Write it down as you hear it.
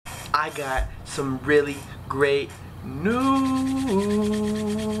I got some really great news.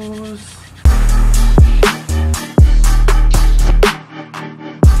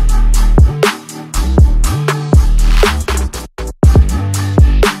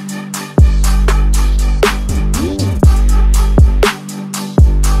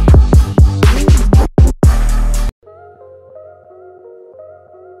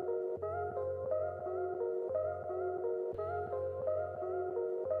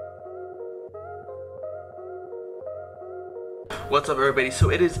 What's up, everybody? So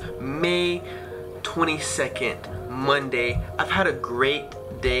it is May 22nd, Monday. I've had a great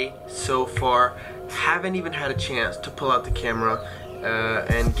day so far. Haven't even had a chance to pull out the camera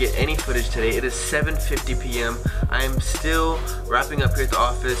and get any footage today. It is 7:50 p.m. I am still wrapping up here at the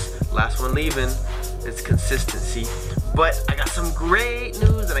office. Last one leaving. It's consistency. But I got some great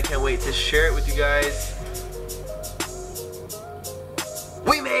news and I can't wait to share it with you guys.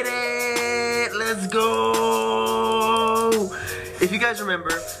 We made it! Let's go! If you guys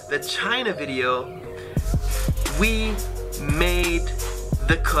remember the China video, we made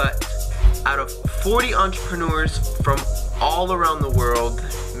the cut out of 40 entrepreneurs from all around the world,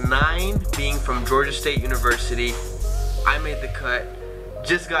 9 being from Georgia State University. I made the cut.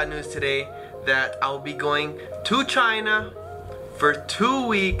 Just got news today that I'll be going to China for 2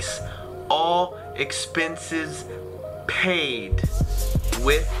 weeks, all expenses paid,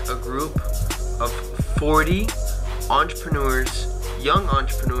 with a group of 40 entrepreneurs, young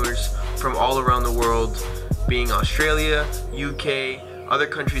entrepreneurs from all around the world, being Australia, UK, other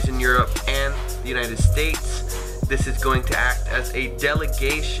countries in Europe, and the United States. This is going to act as a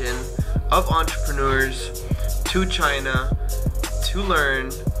delegation of entrepreneurs to China to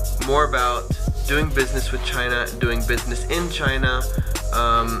learn more about doing business with China, doing business in China,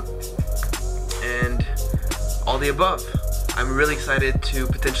 and all the above. I'm really excited to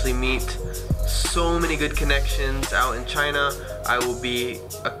potentially meet so many good connections out in China. I will be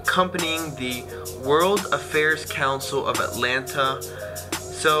accompanying the World Affairs Council of Atlanta.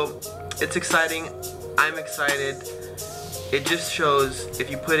 So it's exciting. I'm excited. It just shows if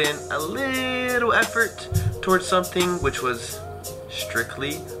you put in a little effort towards something, which was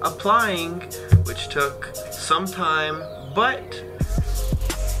strictly applying, which took some time, but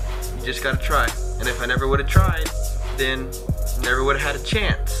you just gotta try. And if I never would have tried, then never would have had a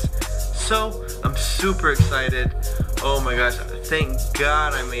chance. So I'm super excited. Oh my gosh, thank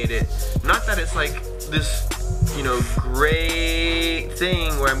God I made it. Not that it's like this, you know, great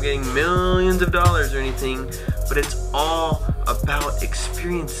thing where I'm getting millions of dollars or anything, but it's all about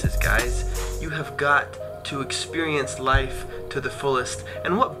experiences, guys. You have got to experience life to the fullest.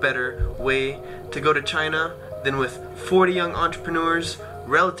 And what better way to go to China than with 40 young entrepreneurs,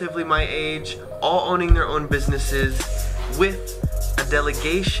 relatively my age, all owning their own businesses, with a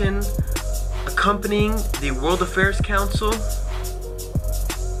delegation accompanying the World Affairs Council.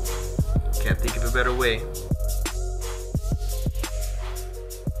 Can't think of a better way.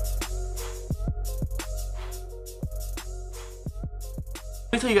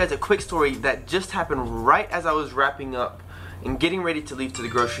 Let me tell you guys a quick story that just happened right as I was wrapping up and getting ready to leave to the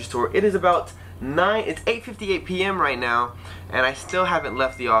grocery store. It is about it's 8:58 p.m. right now, and I still haven't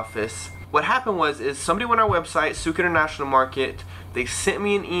left the office. What happened is somebody went on our website, Souk International Market. They sent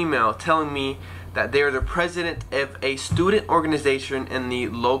me an email telling me that they are the president of a student organization in the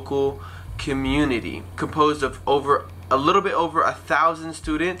local community, composed of a little bit over 1,000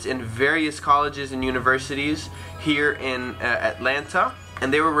 students in various colleges and universities here in Atlanta.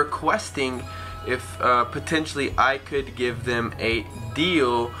 And they were requesting if potentially I could give them a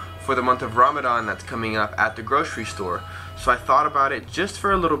deal for the month of Ramadan that's coming up at the grocery store. So I thought about it just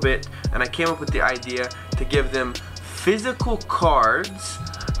for a little bit, and I came up with the idea to give them physical cards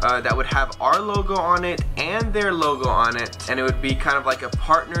that would have our logo on it and their logo on it, and it would be kind of like a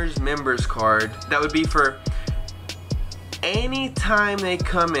partners members card that would be for any time they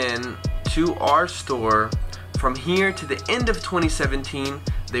come in to our store from here to the end of 2017,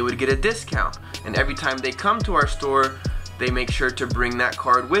 they would get a discount. And every time they come to our store, they make sure to bring that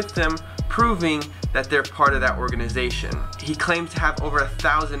card with them, proving that they're part of that organization. He claims to have over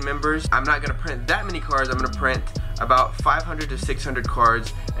 1,000 members. I'm not gonna print that many cards. I'm gonna print about 500 to 600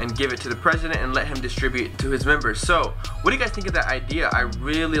 cards and give it to the president and let him distribute to his members. So, what do you guys think of that idea? I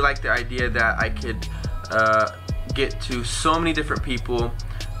really like the idea that I could get to so many different people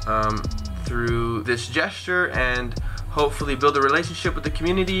through this gesture, and hopefully build a relationship with the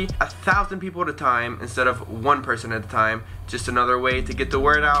community, 1,000 people at a time instead of one person at a time. Just another way to get the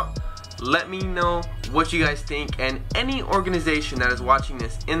word out. Let me know what you guys think, and any organization that is watching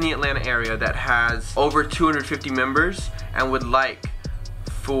this in the Atlanta area that has over 250 members and would like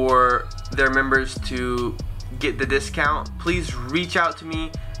for their members to get the discount, please reach out to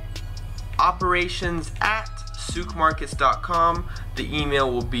me. operations@soukmarkets.com. The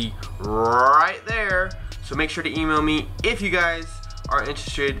email will be right there, so make sure to email me if you guys are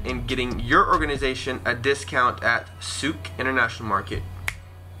interested in getting your organization a discount at Souk International Market.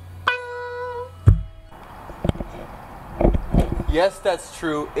 Yes, that's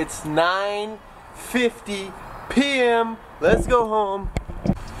true. It's 9:50 p.m. Let's go home.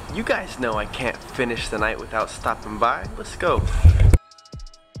 You guys know I can't finish the night without stopping by. Let's go.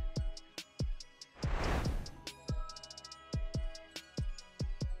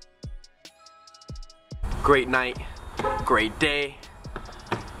 Great night, great day.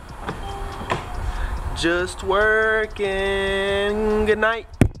 Just working. Good night.